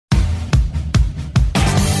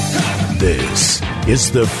This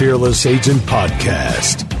is the Fearless Agent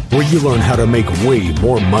Podcast, where you learn how to make way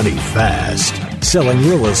more money fast selling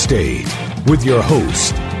real estate with your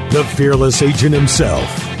host, the Fearless Agent himself,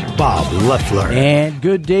 Bob Leffler. And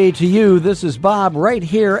good day to you. This is Bob right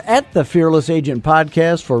here at the Fearless Agent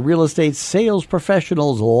Podcast for real estate sales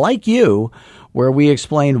professionals like you, where we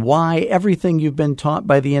explain why everything you've been taught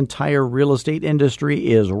by the entire real estate industry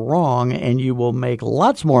is wrong, and you will make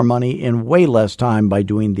lots more money in way less time by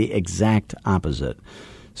doing the exact opposite.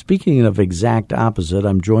 Speaking of exact opposite,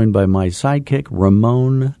 I'm joined by my sidekick,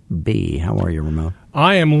 Ramon B. How are you, Ramon?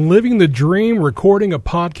 I am living the dream, recording a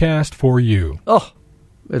podcast for you. Oh,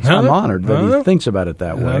 I'm honored that he thinks about it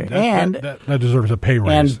that way. That deserves a pay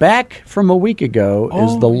raise. And back from a week ago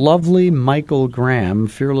is the lovely Michael Graham,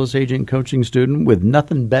 Fearless Agent coaching student with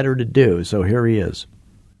nothing better to do. So here he is.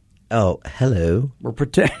 Oh, hello. We're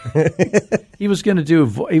He was going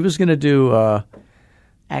to do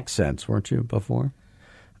accents, weren't you, before?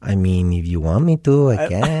 I mean, if you want me to, I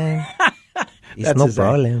can. It's no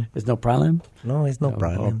problem. It's no problem? No, it's no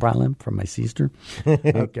problem. No problem from my sister?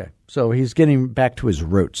 Okay. So he's getting back to his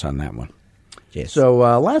roots on that one. Yes. So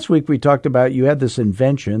last week we talked about you had this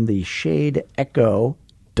invention, the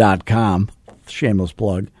ShadeEcho.com, shameless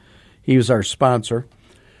plug. He was our sponsor.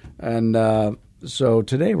 And so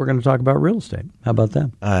today we're going to talk about real estate. How about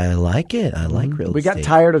that? I like it. I like real estate. We got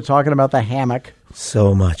tired of talking about the hammock.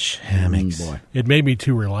 So much hammocks. Boy. It made me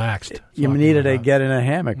too relaxed. You needed to get in a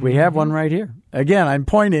hammock. We have one right here. Again, I'm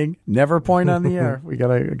pointing. Never point on the air. We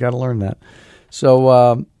gotta learn that.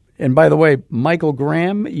 So, and by the way, Michael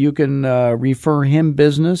Graham, you can refer him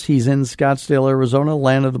business. He's in Scottsdale, Arizona,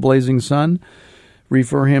 land of the blazing sun.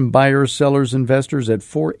 Refer him buyers, sellers, investors at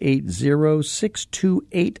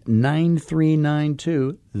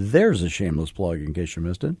 480-628-9392. There's a shameless plug in case you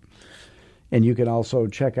missed it. And you can also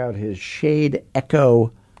check out his Shade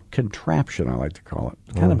Echo contraption, I like to call it.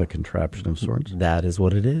 It's kind of a contraption of sorts. That is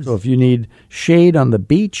what it is. So if you need shade on the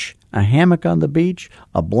beach, a hammock on the beach,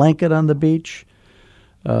 a blanket on the beach,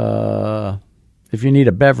 if you need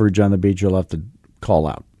a beverage on the beach, you'll have to call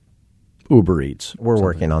out. Uber Eats. We're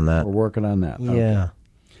working on that. We're working on that. Yeah. Okay.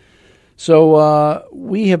 So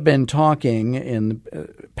we have been talking in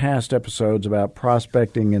past episodes about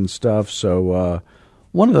prospecting and stuff. So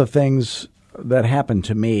one of the things that happened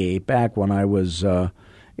to me back when I was a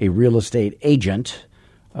real estate agent,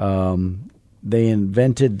 they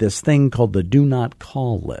invented this thing called the do not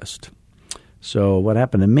call list. So what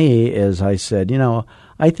happened to me is I said,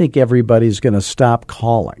 I think everybody's going to stop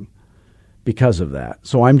calling because of that.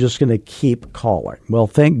 So I'm just going to keep calling. Well,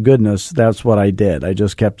 thank goodness that's what I did. I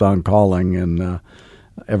just kept on calling, and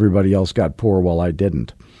everybody else got poor while I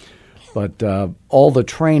didn't. But all the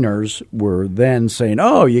trainers were then saying,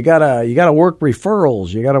 "Oh, you gotta work referrals.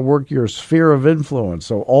 You gotta work your sphere of influence."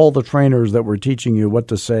 So all the trainers that were teaching you what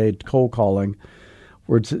to say, cold calling,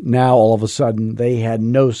 were now all of a sudden they had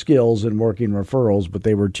no skills in working referrals, but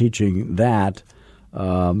they were teaching that.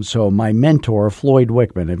 So my mentor, Floyd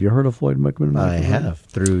Wickman. Have you heard of Floyd Wickman? I have,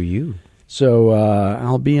 through you. So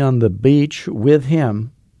I'll be on the beach with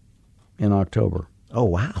him in October. Oh,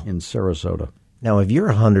 wow. In Sarasota. Now, if you're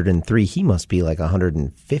 103, he must be like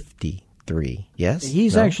 153, yes?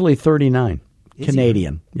 He's actually 39, is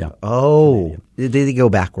Canadian. He? Yeah. Oh, Canadian. They go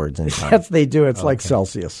backwards in time. Yes, they do. It's like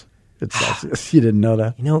Celsius. It's Celsius. You didn't know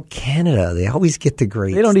that? Canada, they always get the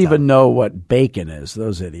great They don't stuff. even know what bacon is,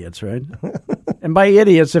 those idiots, right? And by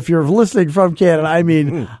idiots, if you're listening from Canada, I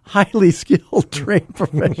mean highly skilled, trained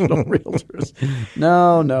professional realtors.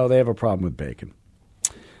 No, they have a problem with bacon.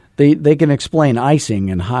 They can explain icing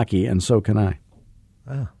in hockey, and so can I.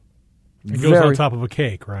 Oh. It goes on top of a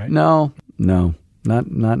cake, right? No, not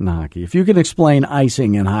in hockey. If you can explain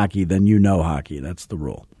icing in hockey, then you know hockey. That's the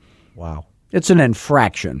rule. Wow. It's an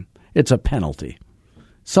infraction. It's a penalty.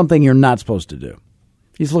 Something you're not supposed to do.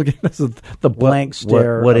 He's looking at the blank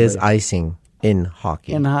stare. What is icing in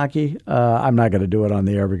hockey? In hockey, I'm not going to do it on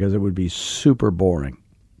the air because it would be super boring.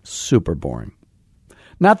 Super boring.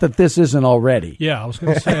 Not that this isn't already. Yeah, I was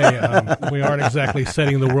going to say, we aren't exactly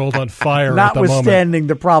setting the world on fire at the moment. Notwithstanding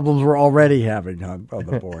the problems we're already having on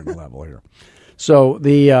the boring level here. So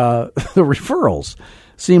the referrals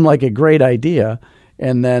seemed like a great idea,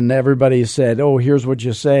 and then everybody said, oh, here's what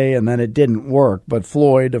you say, and then it didn't work. But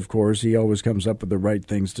Floyd, of course, he always comes up with the right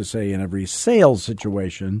things to say in every sales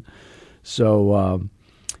situation. So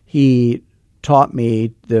he taught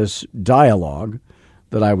me this dialogue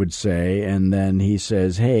that I would say, and then he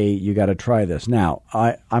says, hey, you got to try this. Now,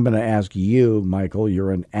 I'm going to ask you, Michael,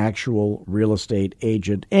 you're an actual real estate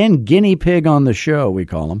agent and guinea pig on the show, we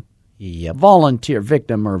call him. Yep. Volunteer,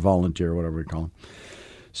 victim or volunteer, whatever we call him.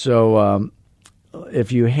 So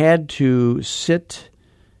if you had to sit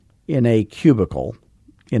in a cubicle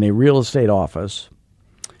in a real estate office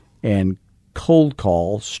and cold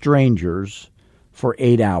call strangers for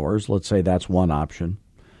 8 hours, let's say that's one option,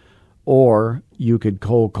 or you could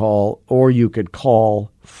cold call, or you could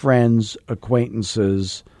call friends,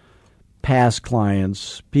 acquaintances, past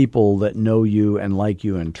clients, people that know you and like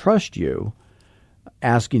you and trust you,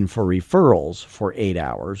 asking for referrals for 8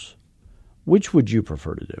 hours, which would you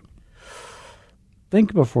prefer to do?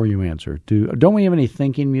 Think before you answer. Don't we have any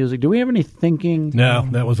thinking music? Do we have any thinking? No,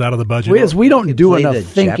 that was out of the budget. We don't do play enough the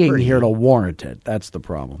thinking Jeopardy. here to warrant it. That's the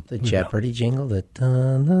problem. The Jeopardy jingle. The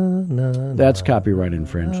That's copyright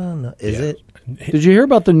infringed. Is it? Did you hear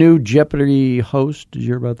about the new Jeopardy host? Did you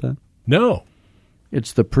hear about that? No.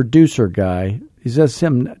 It's the producer guy.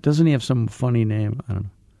 Doesn't he have some funny name? I don't know.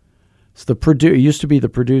 It's the he used to be the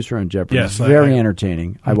producer on Jeopardy. Yes, it's very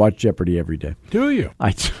entertaining. I watch Jeopardy every day. Do you?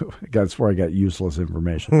 I do. That's where I got useless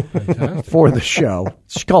information for the show.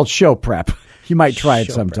 It's called show prep. You might try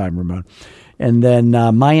it sometime, Ramon. And then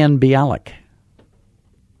Mayan Bialik.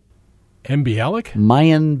 Bialik?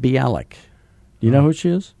 Mayan Bialik. You know who she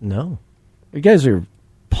is? No. You guys are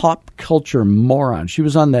pop culture morons. She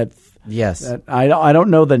was on that. Yes. I don't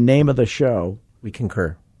know the name of the show. We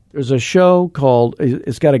concur. There's a show called,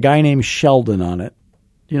 it's got a guy named Sheldon on it.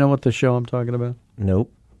 Do you know what the show I'm talking about?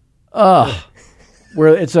 Nope.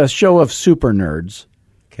 Where it's a show of super nerds.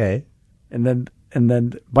 Okay. And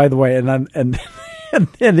then by the way, and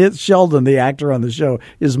it's Sheldon, the actor on the show,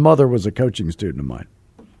 his mother was a coaching student of mine.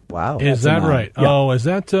 Wow. Is that right? Yeah. Oh, is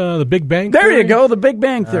that the Big Bang There Theory? you go, the Big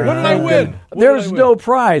Bang Theory. What did I win? There's no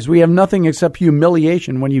prize. We have nothing except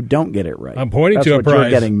humiliation when you don't get it right. I'm pointing That's to a what prize. you're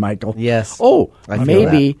getting, Michael. Yes. Oh, I feel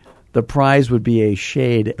maybe the prize would be a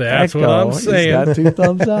shade. That's echo. what I'm saying. He's got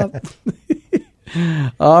 2 thumbs up.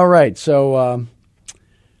 All right. So,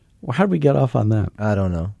 how did we get off on that? I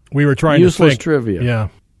don't know. We were trying Useless to think. trivia.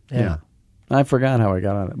 Yeah. I forgot how I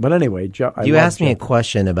got on it. But anyway, You asked me a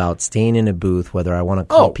question about staying in a booth, whether I want to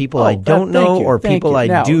call people I don't know or people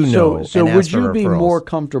I do know. So and would ask for you be referrals. more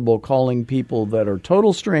comfortable calling people that are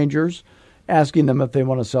total strangers, asking them if they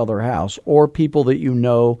want to sell their house, or people that you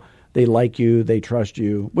know, they like you, they trust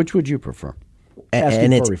you? Which would you prefer? And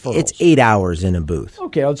Asking for referrals. it's 8 hours in a booth.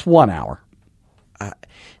 Okay, it's 1 hour.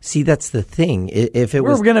 See, that's the thing. If it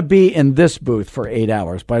We're was going to be in this booth for 8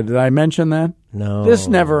 hours. But did I mention that? No. This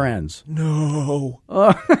never ends. No.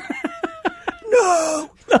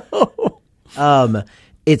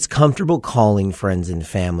 It's comfortable calling friends and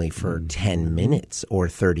family for 10 minutes or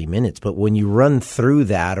 30 minutes, but when you run through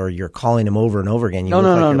that or you're calling them over and over again, you look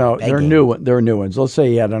like you're No. begging. They're new ones. Let's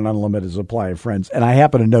say you had an unlimited supply of friends, and I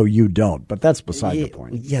happen to know you don't, but that's beside the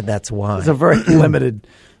point. Yeah, that's why. It's a very limited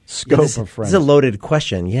scope this of friends. is a loaded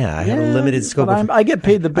question. Yeah, I have a limited scope but of I get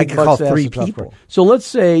paid the big I could bucks call to ask 3 the tough people. questions. So let's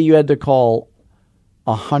say you had to call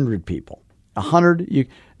 100 people. 100.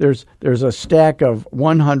 There's a stack of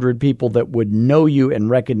 100 people that would know you and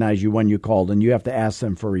recognize you when you called, and you have to ask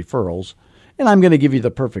them for referrals. And I'm going to give you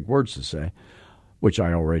the perfect words to say, which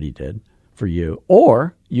I already did for you.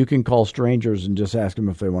 Or you can call strangers and just ask them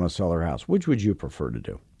if they want to sell their house. Which would you prefer to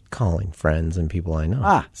do? Calling friends and people I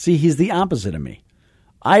know. See, he's the opposite of me.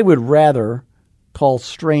 I would rather call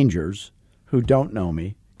strangers who don't know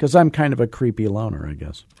me because I'm kind of a creepy loner, I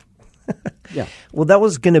guess. Yeah. Well, that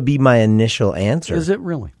was going to be my initial answer. Is it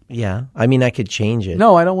really? Yeah. I mean, I could change it.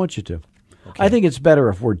 No, I don't want you to. I think it's better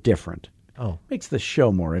if we're different. Oh, Makes the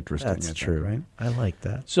show more interesting. that's I think, true. right? I like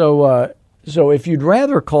that. So if you'd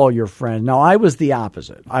rather call your friend, now I was the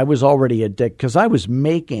opposite. I was already a dick because I was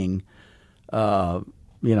making, a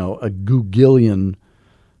googillion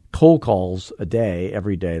cold calls a day,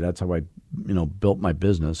 every day. That's how I, built my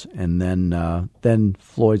business. And then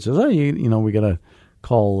Floyd says, we got to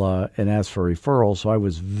call and ask for referrals. So I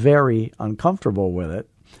was very uncomfortable with it.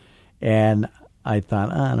 And I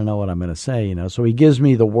thought, I don't know what I'm going to say, So he gives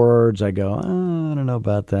me the words. I go, I don't know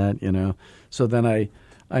about that, So then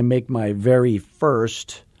I make my very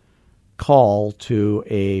first call to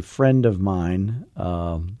a friend of mine.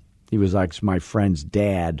 He was like my friend's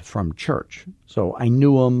dad from church. So I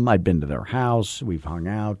knew him. I'd been to their house. We've hung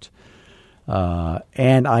out.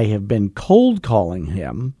 And I have been cold calling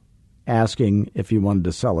him, asking if he wanted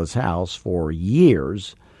to sell his house for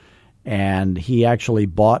years. And he actually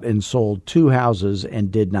bought and sold 2 houses and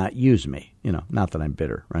did not use me. Not that I'm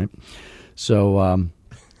bitter, right? So I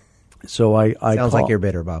Sounds like you're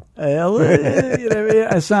bitter, Bob.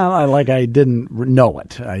 I sound like I didn't know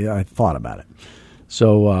it. I thought about it.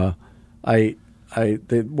 So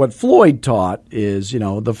what Floyd taught is,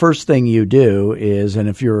 the first thing you do is, and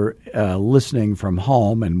if you're listening from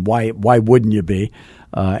home, and why wouldn't you be,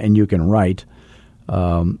 and you can write,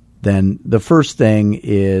 then the first thing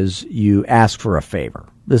is you ask for a favor.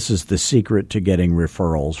 This is the secret to getting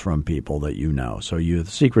referrals from people that you know. So the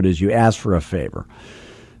secret is you ask for a favor.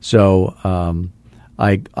 So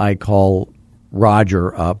I call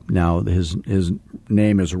Roger up. Now his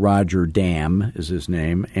name is Roger Dam is his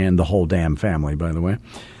name, and the whole Dam family, by the way.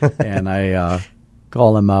 And I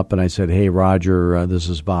call him up and I said, "Hey Roger, this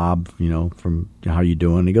is Bob. From how you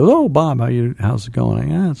doing?" He goes, "Oh Bob, how's it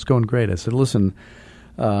going?" It's going great. I said, "Listen,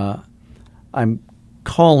 I'm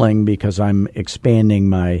calling because I'm expanding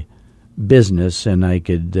my business, and I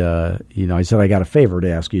could, I said I got a favor to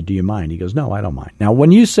ask you. Do you mind?" He goes, "No, I don't mind." Now,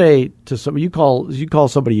 when you say to somebody, you call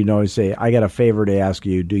somebody you say, "I got a favor to ask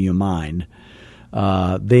you. Do you mind?"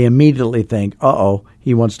 They immediately think, "Uh-oh,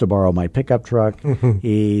 he wants to borrow my pickup truck.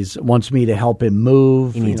 He wants me to help him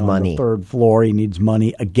move. He needs money. On the third floor. He needs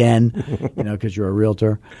money again, because you're a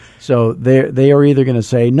realtor." So they are either going to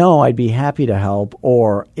say, "No, I'd be happy to help,"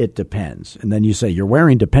 or "It depends." And then you say, "You're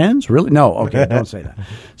wearing Depends? Really? No, okay, don't say that."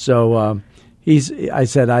 So I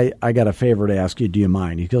said, I got a favor to ask you. Do you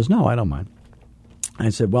mind? He goes, "No, I don't mind." I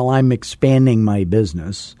said, "Well, I'm expanding my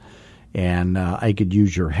business, and I could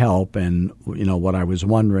use your help. And, what I was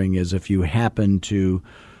wondering is if you happen to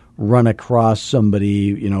run across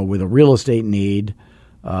somebody, with a real estate need,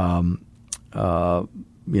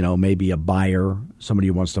 maybe a buyer, somebody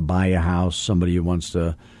who wants to buy a house, somebody who wants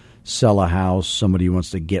to sell a house, somebody who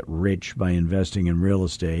wants to get rich by investing in real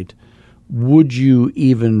estate, would you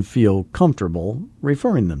even feel comfortable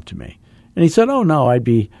referring them to me?" And he said, "Oh, no, I'd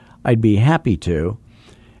be happy to."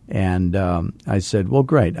 And I said, "Well,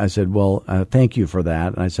 great." I said, "Well, thank you for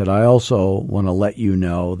that." And I said, "I also want to let you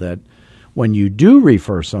know that when you do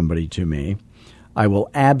refer somebody to me, I will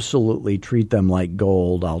absolutely treat them like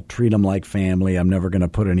gold. I'll treat them like family. I'm never going to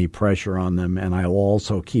put any pressure on them. And I will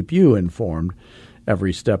also keep you informed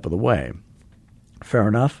every step of the way." Fair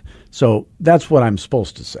enough? So that's what I'm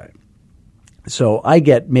supposed to say. So I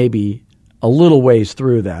get maybe a little ways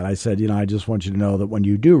through that. I said, "I just want you to know that when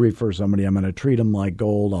you do refer somebody, I'm going to treat them like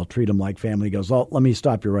gold. I'll treat them like family." He goes, "Oh, let me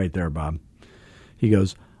stop you right there, Bob." He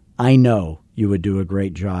goes, "I know you would do a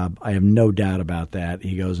great job. I have no doubt about that."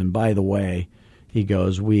 He goes, "And by the way," he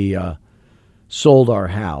goes, "we sold our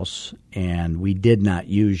house and we did not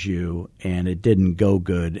use you and it didn't go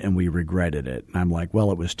good and we regretted it." And I'm like, "Well,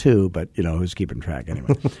 it was two, but who's keeping track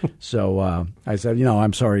anyway?" So I said,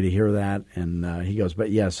 "I'm sorry to hear that." And he goes,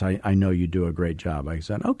 "But yes, I know you do a great job." I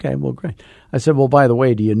said, "Okay, well, great." I said, "Well, by the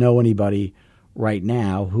way, do you know anybody right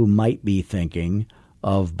now who might be thinking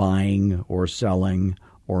of buying or selling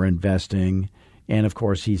or investing?" And of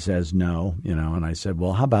course he says no, and I said,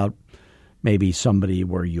 "Well, how about maybe somebody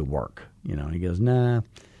where you work?" And he goes, "Nah,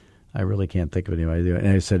 I really can't think of anybody." And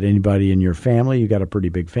I said, "Anybody in your family? You got a pretty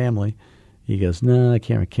big family." He goes, "No, I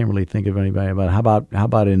can't really think of anybody. But how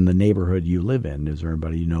about in the neighborhood you live in? Is there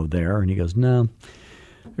anybody there?" And he goes, "No,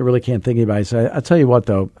 I really can't think of anybody." So I'll tell you what,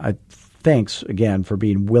 though, thanks again for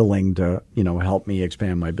being willing to, help me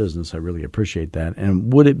expand my business. I really appreciate that.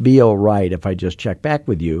 And would it be all right if I just check back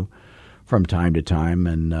with you from time to time?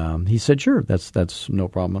 And he said, "Sure, that's no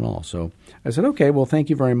problem at all." So I said, "Okay, well, thank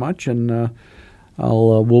you very much, and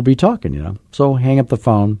we'll be talking." So hang up the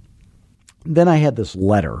phone. Then I had this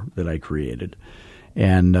letter that I created,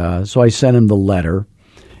 and so I sent him the letter,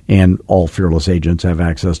 and all Fearless agents have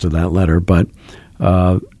access to that letter. But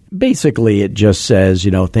basically, it just says,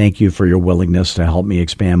 "Thank you for your willingness to help me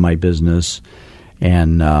expand my business,"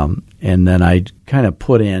 and then I kind of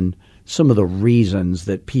put in some of the reasons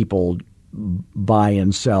that people buy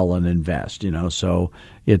and sell and invest, So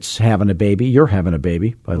it's having a baby. You're having a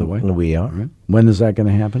baby, by the way. We are. Right. When is that going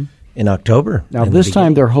to happen? In October. Now, this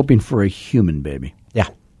time they're hoping for a human baby. Yeah.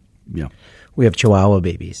 Yeah. We have Chihuahua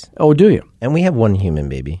babies. Oh, do you? And we have one human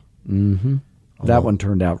baby. Mm-hmm. That one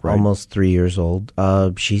turned out right. Almost 3 years old.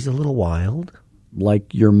 She's a little wild.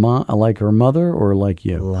 Like your mom, like her mother, or like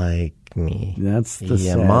you? Like me. That's the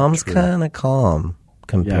sad Mom's truth. kind of calm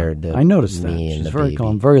compared to I noticed that. me and She's the very baby.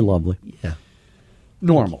 calm, very lovely. Yeah.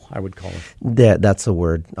 Normal, I would call it. That's a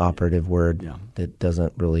word, operative word, Yeah. that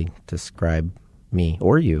doesn't really describe me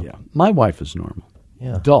or you. Yeah, my wife is normal.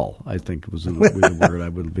 Yeah. Dull, I think was the word I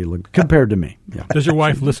would be looking compared to me. Yeah. Does your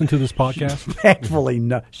wife listen to this podcast? Thankfully,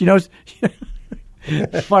 no. She knows.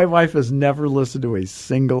 My wife has never listened to a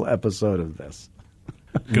single episode of this.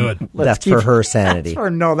 Good. That's for her sanity.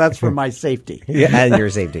 That's for my safety. Yeah, and your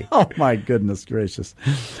safety. Oh, my goodness gracious.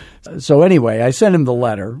 So anyway, I sent him the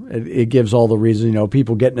letter. It gives all the reasons,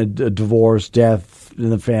 people getting a divorce, death in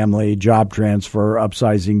the family, job transfer,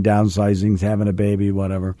 upsizing, downsizing, having a baby,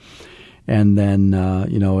 whatever. And then,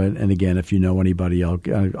 and again, if you know anybody,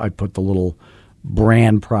 I put the little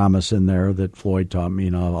brand promise in there that Floyd taught me.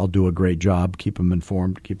 I'll do a great job, keep them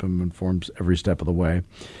informed every step of the way.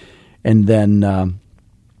 And then,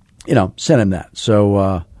 sent him that.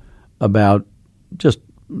 So about just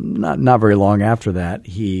not very long after that,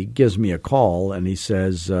 he gives me a call and he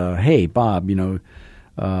says, hey, Bob,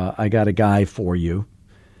 I got a guy for you.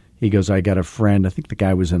 He goes, I got a friend. I think the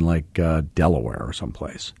guy was in Delaware or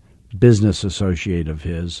someplace, business associate of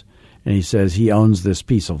his. And he says he owns this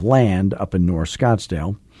piece of land up in North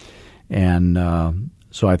Scottsdale. And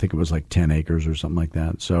so I think it was 10 acres or something like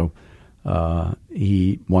that. So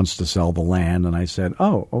he wants to sell the land. And I said,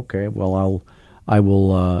 oh, okay, well, I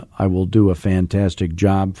will do a fantastic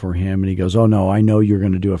job for him. And he goes, oh, no, I know you're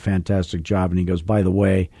going to do a fantastic job. And he goes, by the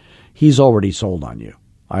way, he's already sold on you.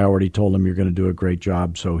 I already told him you're going to do a great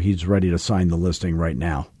job, so he's ready to sign the listing right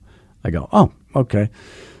now. I go, oh, okay.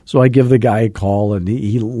 So I give the guy a call, and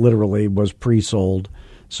he literally was pre-sold.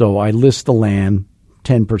 So I list the land,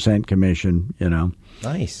 10% commission,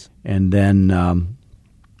 Nice. And then, and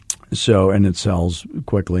it sells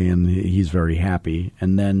quickly, and he's very happy.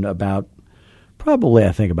 And then about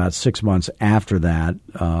 6 months after that,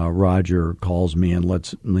 Roger calls me and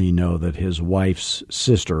lets me know that his wife's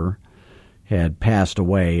sister had passed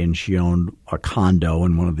away, and she owned a condo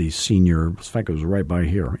in one of these senior, in fact, it was right by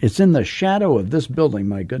here. It's in the shadow of this building,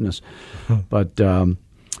 my goodness. But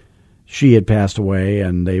she had passed away,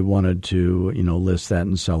 and they wanted to, list that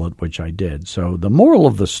and sell it, which I did. So the moral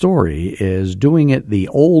of the story is doing it the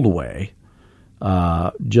old way,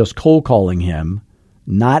 just cold calling him,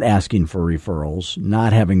 not asking for referrals,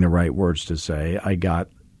 not having the right words to say. I got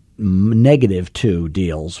 -2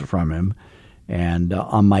 deals from him. And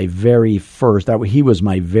on my very first, he was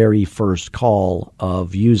my very first call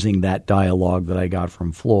of using that dialogue that I got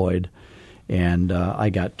from Floyd. And I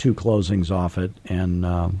got 2 closings off it. And,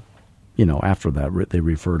 after that, they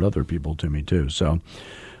referred other people to me too. So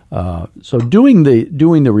doing the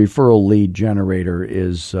referral lead generator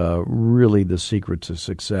is really the secret to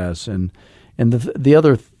success. And the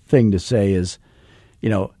other thing to say is,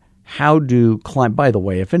 how do clients, by the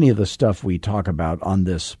way, if any of the stuff we talk about on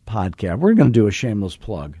this podcast, we're going to do a shameless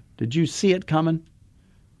plug. Did you see it coming?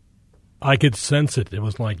 I could sense it. It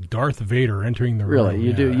was like Darth Vader entering the room. Really?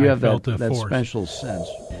 You do? You have that force. special sense.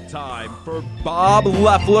 Time for Bob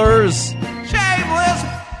Leffler's Shameless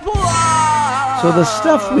Plug! So the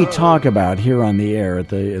stuff we talk about here on the air at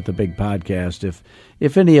the big podcast, if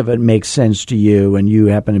any of it makes sense to you and you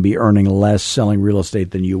happen to be earning less selling real estate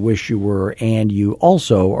than you wish you were, and you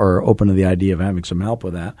also are open to the idea of having some help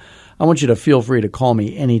with that, I want you to feel free to call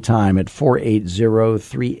me anytime at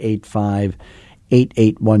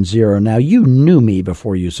 480-385-8810. Now, you knew me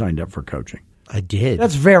before you signed up for coaching. I did.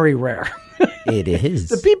 That's very rare. It is.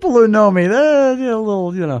 The people who know me, they're a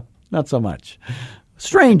little, not so much.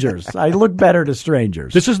 Strangers. I look better to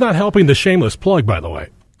strangers. This is not helping the shameless plug, by the way.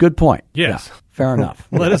 Good point. Yes. Yeah, fair enough.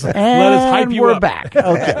 Let us hype you we're up. back.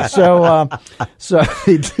 Okay. So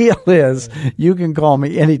the deal is you can call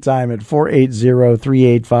me anytime at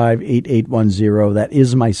 480-385-8810. That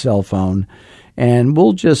is my cell phone. And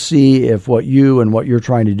we'll just see if what you're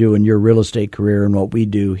trying to do in your real estate career and what we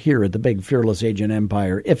do here at the Big Fearless Agent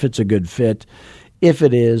Empire, if it's a good fit. If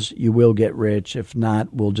it is, you will get rich. If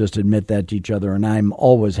not, we'll just admit that to each other. And I'm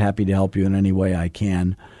always happy to help you in any way I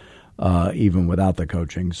can, even without the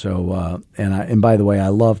coaching. So, and by the way, I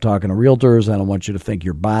love talking to realtors. I don't want you to think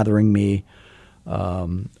you're bothering me.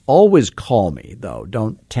 Always call me, though.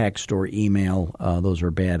 Don't text or email. Those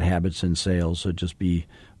are bad habits in sales. So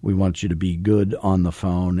we want you to be good on the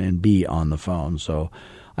phone and be on the phone. So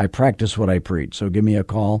I practice what I preach. So give me a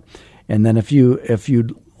call. And then if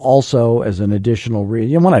you'd also, as an additional reason,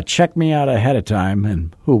 you want to check me out ahead of time,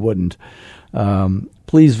 and who wouldn't,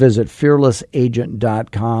 please visit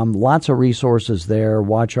fearlessagent.com. Lots of resources there.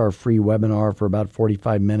 Watch our free webinar for about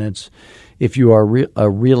 45 minutes. If you are a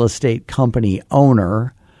real estate company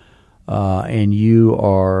owner and you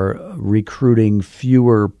are recruiting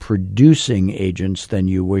fewer producing agents than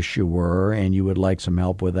you wish you were and you would like some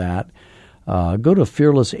help with that, go to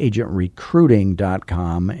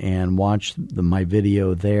fearlessagentrecruiting.com and watch my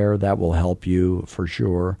video there. That will help you for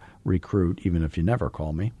sure recruit, even if you never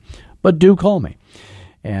call me. But do call me.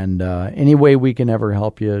 And any way we can ever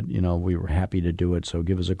help you, we were happy to do it. So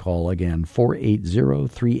give us a call again,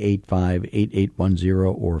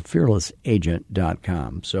 480-385-8810 or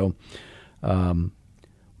fearlessagent.com. So we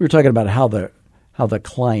were talking about how the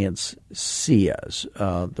clients see us.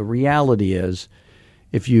 The reality is,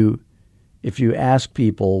 if you ask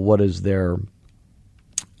people what is their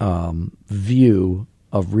view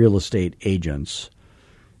of real estate agents,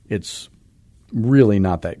 it's really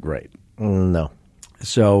not that great. No.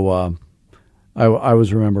 So I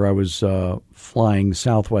was flying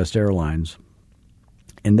Southwest Airlines,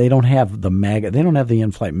 and they don't have the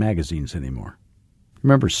in-flight magazines anymore.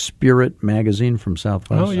 Remember Spirit magazine from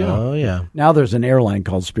Southwest? Oh, yeah. Oh, yeah. Now there's an airline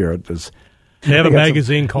called Spirit. They have a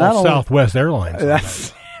magazine called Southwest Airlines.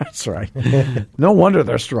 That's right. No wonder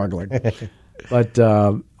they're struggling. But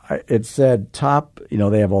it said top,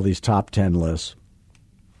 they have all these top 10 lists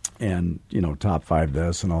and, top 5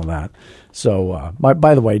 this and all that. So,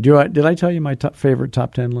 by the way, did I tell you my favorite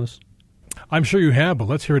top 10 list? I'm sure you have, but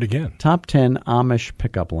let's hear it again. Top 10 Amish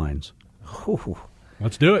pickup lines. Ooh.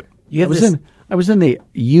 Let's do it. I was in the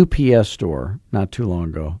UPS store not too long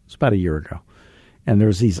ago. It's about a year ago. And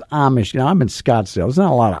there's these Amish. I'm in Scottsdale. There's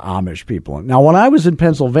not a lot of Amish people. Now, when I was in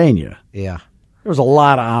Pennsylvania, Yeah. there was a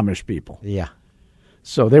lot of Amish people. Yeah.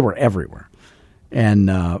 So they were everywhere. And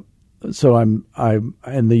so I'm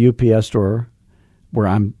in the UPS store where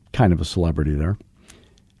I'm kind of a celebrity there.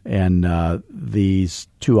 And these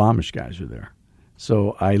 2 Amish guys are there.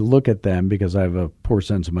 So I look at them because I have a poor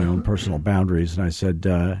sense of my own personal boundaries. And I said,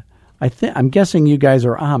 I'm guessing you guys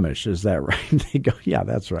are Amish. Is that right? They go, yeah,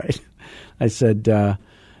 that's right. I said,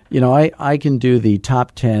 I can do the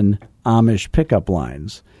top 10 Amish pickup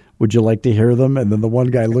lines. Would you like to hear them? And then the one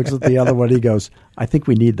guy looks at the other one. He goes, I think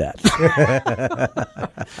we need that.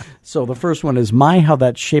 So the first one is, my, how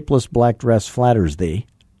that shapeless black dress flatters thee.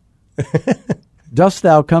 Dost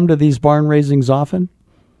thou come to these barn raisings often?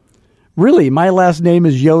 Really, my last name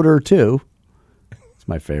is Yoder, too. It's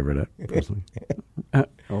my favorite, personally.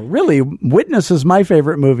 Really, Witness is my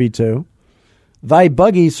favorite movie, too. Thy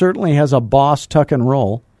buggy certainly has a boss tuck and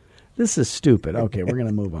roll. This is stupid. Okay, we're going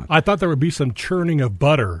to move on. I thought there would be some churning of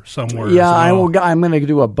butter somewhere. Yeah, I'm going to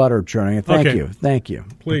do a butter churning. Thank you.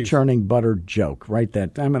 Please. A churning butter joke. I'm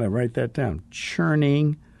going to write that down.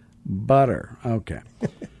 Churning butter. Okay.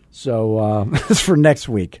 So this is for next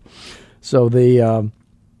week. So the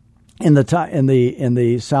in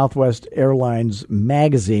the Southwest Airlines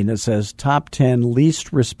magazine, it says top 5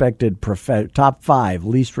 least respected professions.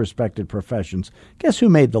 Guess who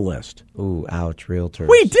made the list? Ooh, ouch, realtors.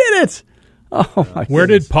 We did it. Oh my! Where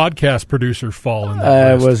goodness. did podcast producers fall in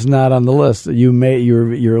that list? It was not on the list.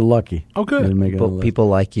 You're lucky. Oh, good. You didn't make it on the list. People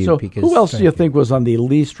like you. So because who else do you think was on the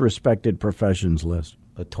least respected professions list?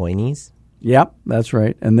 Attorneys, Yep, that's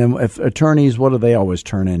right. And then if attorneys, what do they always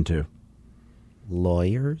turn into?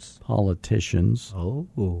 lawyers. Politicians. Oh,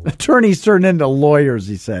 Attorneys turn into lawyers,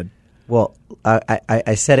 he said. well,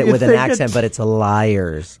 I said it You with an think accent, but it's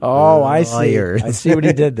liars. Oh, I see. Lawyers. I see what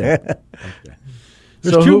he did there. Okay.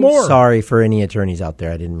 There's So 2 who- more. Sorry for any attorneys out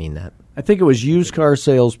there. I didn't mean that. I think it was used car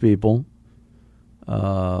salespeople.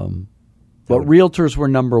 But realtors were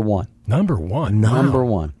number 1. Number 1. Number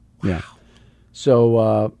 1. Yeah.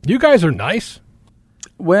 So, You guys are nice.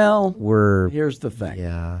 well, We're here's the thing.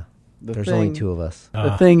 yeah. The There's thing- only 2 of us.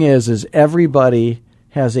 The thing is everybody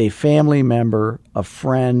has a family member, a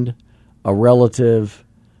friend, a relative,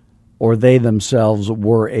 or they themselves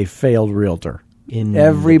were a failed realtor. In the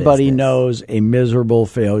Everybody business. knows a miserable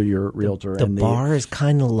failure realtor. The and bar is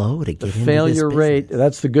kind of low to get into failure this rate, business.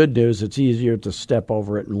 that's the good news. It's easier to step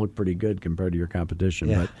over it and look pretty good compared to your competition.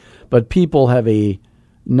 Yeah. But people have a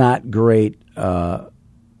not great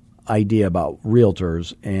idea about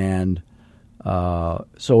realtors. And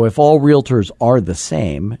so if all realtors are the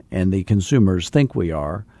same and the consumers think we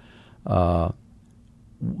are,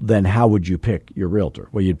 then how would you pick your realtor?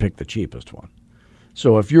 Well, you'd pick the cheapest one.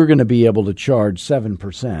 So if you're going to be able to charge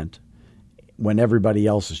 7% when everybody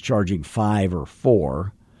else is charging 5 or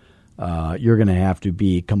 4, you're going to have to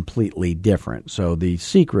be completely different. So the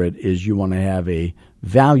secret is you want to have a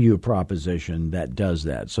value proposition that does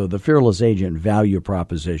that. So the Fearless Agent value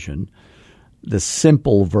proposition, the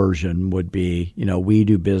simple version would be, we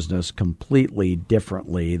do business completely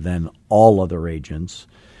differently than all other agents.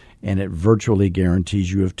 And it virtually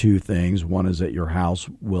guarantees you of 2 things. One is that your house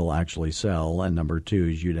will actually sell. And number 2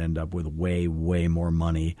 is you'd end up with way, way more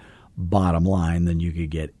money bottom line than you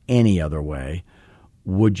could get any other way.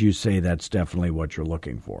 Would you say that's definitely what you're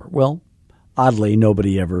looking for? Well, oddly,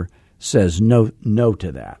 nobody ever says no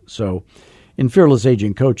to that. So in Fearless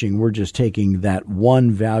Agent Coaching, we're just taking that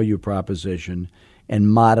one value proposition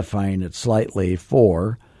and modifying it slightly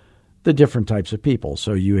for the different types of people.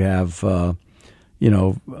 So you have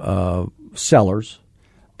sellers,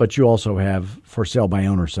 but you also have for sale by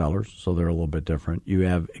owner sellers, so they're a little bit different. You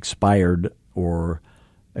have expired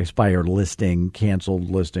listing, canceled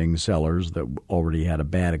listing sellers that already had a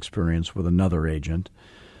bad experience with another agent,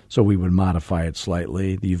 so we would modify it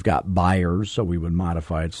slightly. You've got buyers, so we would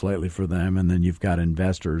modify it slightly for them, and then you've got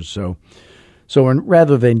investors. So So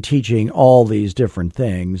rather than teaching all these different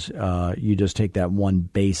things, you just take that one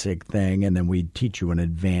basic thing, and then we teach you an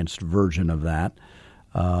advanced version of that,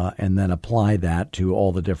 and then apply that to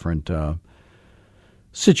all the different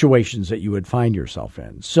situations that you would find yourself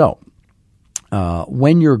in. So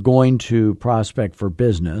when you're going to prospect for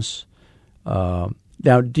business, now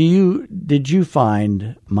did you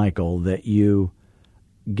find, Michael, that you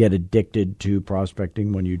get addicted to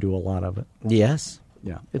prospecting when you do a lot of it? Yes.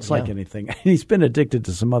 Yeah, it's like anything. He's been addicted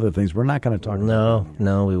to some other things. We're not going to talk about that.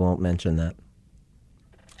 No, we won't mention that.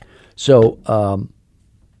 So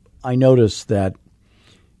I noticed that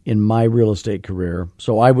in my real estate career,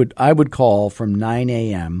 so I would call from 9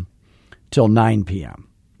 a.m. till 9 p.m.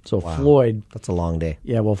 So Wow. Floyd, That's a long day.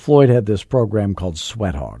 yeah, well, Floyd had this program called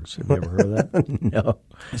Sweat Hogs. Have you ever heard of that? No.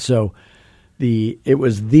 So it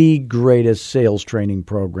was the greatest sales training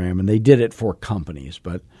program, and they did it for companies.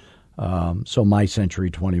 But so My Century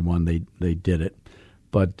 21, they did it,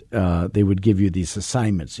 but they would give you these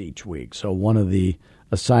assignments each week. So one of the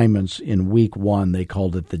assignments in week 1, they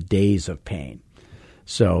called it the Days of Pain.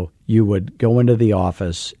 So you would go into the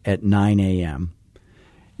office at 9 a.m.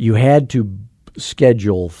 You had to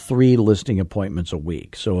schedule 3 listing appointments a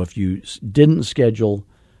week. So if you didn't schedule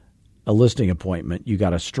a listing appointment, you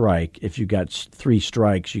got a strike. If you got 3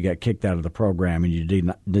 strikes, you got kicked out of the program, and you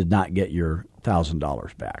did not get your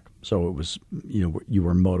 $1,000 back. So it was, you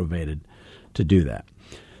were motivated to do that.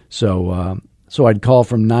 So I'd call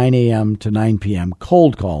from 9 a.m. to 9 p.m.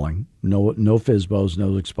 cold calling. No FSBOs,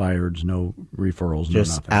 no expireds, no referrals,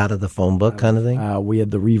 Just no nothing. out of the phone book kind of thing? We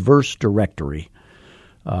had the reverse directory,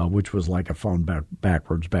 which was like a phone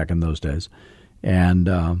backwards back in those days.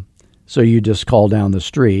 And so you just call down the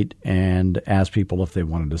street and ask people if they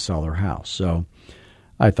wanted to sell their house. So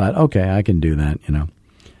I thought, okay, I can do that,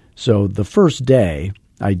 So the first day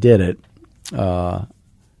I did it,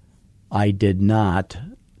 I did not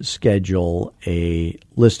schedule a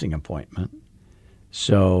listing appointment.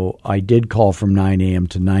 So I did call from 9 a.m.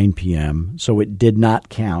 to 9 p.m., so it did not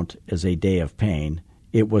count as a day of pain.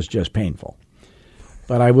 It was just painful.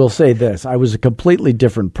 But I will say this, I was a completely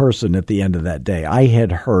different person at the end of that day. I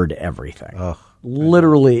had heard everything.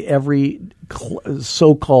 Literally every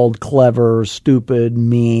so-called clever, stupid,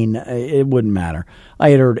 mean, it wouldn't matter.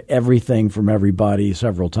 I had heard everything from everybody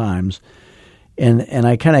several times. And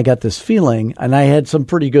I kind of got this feeling, and I had some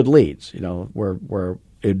pretty good leads, where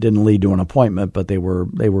it didn't lead to an appointment, but they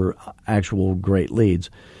were actual great leads.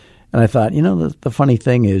 And I thought, the funny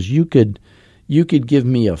thing is you could give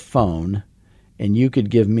me a phone, and you could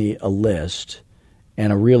give me a list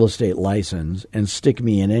and a real estate license and stick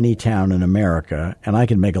me in any town in America, and I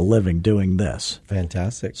can make a living doing this.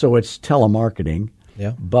 Fantastic. So it's telemarketing,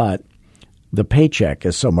 Yeah. but the paycheck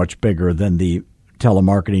is so much bigger than the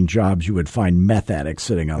telemarketing jobs you would find meth addicts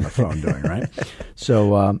sitting on the phone doing, right?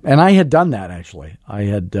 So, and I had done that, actually. I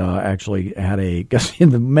had actually had in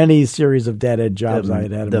the many series of dead-end jobs I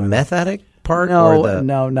had The meth addict part?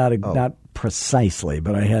 No, not precisely,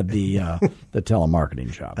 but I had the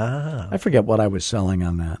telemarketing job. I forget what I was selling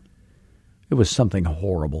on that. It was something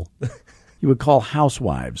horrible. You would call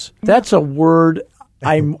housewives. That's a word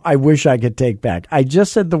I wish I could take back. I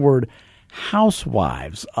just said the word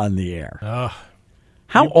housewives on the air.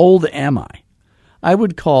 How old am I? I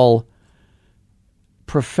would call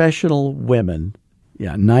professional women,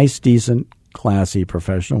 nice, decent, classy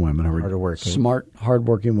professional women who were Hardworking. smart,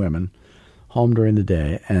 hardworking women, home during the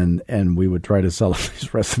day, and we would try to sell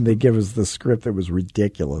these rest, and they give us the script that was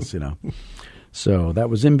ridiculous, So that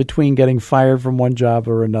was in between getting fired from one job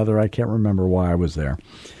or another. I can't remember why I was there.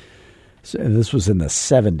 So this was in the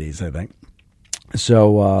 70s, I think.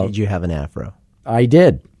 So did you have an afro? I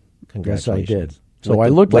did. Congratulations. Yes, I did. So I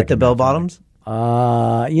looked like the bell bottoms?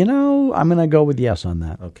 I'm going to go with yes on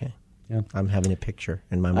that. Okay. Yeah. I'm having a picture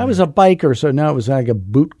in my mind. I was a biker, so no, it was like a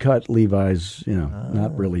boot cut Levi's,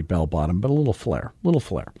 not really bell bottom, but a little flare.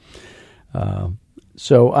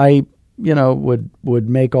 So I, would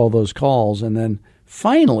make all those calls, and then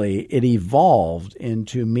finally it evolved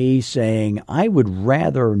into me saying I would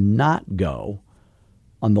rather not go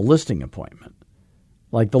on the listing appointment.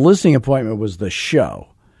 Like the listing appointment was the show.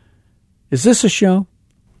 Is this a show?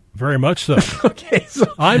 Very much so. Okay, so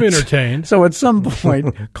I'm entertained. So at some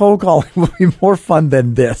point, cold calling will be more fun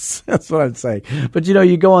than this. That's what I'd say. But,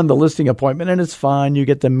 you go on the listing appointment, and it's fun. You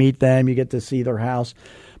get to meet them. You get to see their house.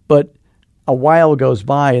 But a while goes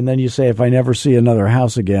by, and then you say, if I never see another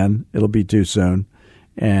house again, it'll be too soon.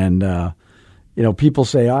 And, people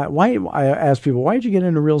say, I ask people, why did you get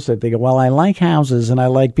into real estate? They go, well, I like houses and I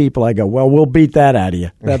like people. I go, well, we'll beat that out of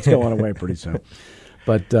you. That's going away pretty soon.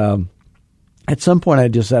 But at some point I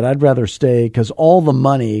just said I'd rather stay because all the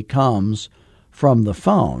money comes from the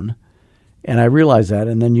phone. And I realized that,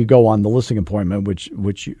 and then you go on the listing appointment,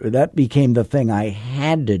 which that became the thing I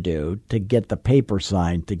had to do to get the paper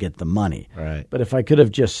signed to get the money. Right. But if I could have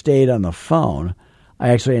just stayed on the phone, I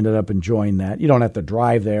actually ended up enjoying that. You don't have to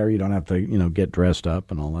drive there. You don't have to, get dressed up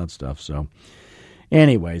and all that stuff. So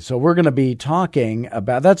anyway, so we're going to be talking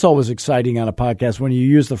about, that's always exciting on a podcast when you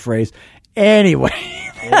use the phrase, anyway.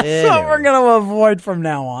 That's what we're going to avoid from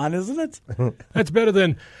now on, isn't it? That's better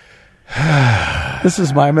than... This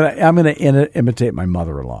is I'm going to imitate my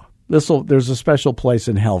mother-in-law. There's a special place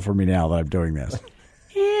in hell for me now that I'm doing this.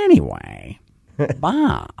 Anyway,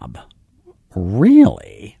 Bob,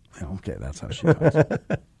 really? Okay, that's how she does.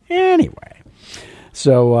 Anyway,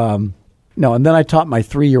 so no, and then I taught my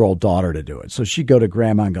 3-year-old daughter to do it. So she'd go to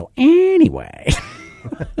grandma and go, anyway.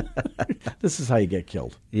 This is how you get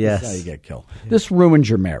killed. Yes. This is how you get killed. This ruins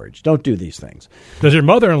your marriage. Don't do these things. Does your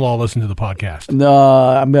mother-in-law listen to the podcast? No,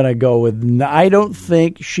 I'm going to go with, I don't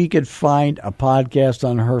think she could find a podcast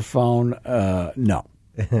on her phone. No.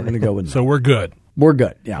 We're going to go with no. So we're good. We're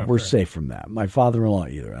good. Yeah, we're safe from that. My father-in-law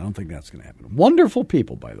either. I don't think that's going to happen. Wonderful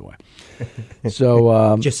people, by the way.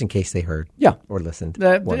 So just in case they heard or listened.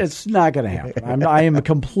 It's not going to happen. I am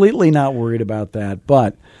completely not worried about that,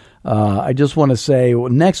 but... I just want to say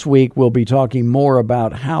next week we'll be talking more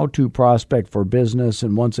about how to prospect for business.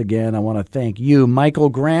 And once again, I want to thank you, Michael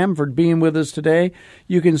Graham, for being with us today.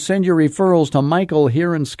 You can send your referrals to Michael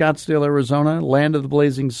here in Scottsdale, Arizona, land of the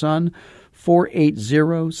blazing sun,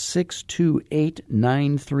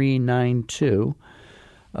 480-628-9392.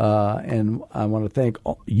 And I want to thank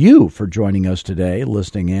you for joining us today,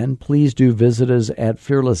 listening in. Please do visit us at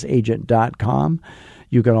fearlessagent.com.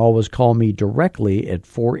 You can always call me directly at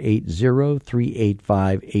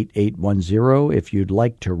 480-385-8810 if you'd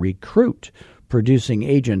like to recruit producing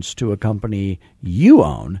agents to a company you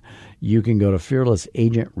own. You can go to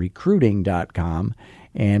fearlessagentrecruiting.com.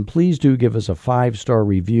 And please do give us a 5-star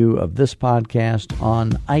review of this podcast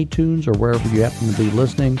on iTunes or wherever you happen to be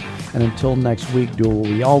listening. And until next week, do what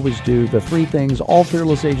we always do. The 3 things all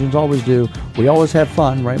fearless agents always do. We always have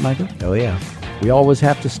fun, right, Michael? Oh, yeah. We always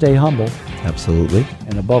have to stay humble. Absolutely.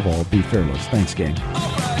 And above all, be fearless. Thanks, gang.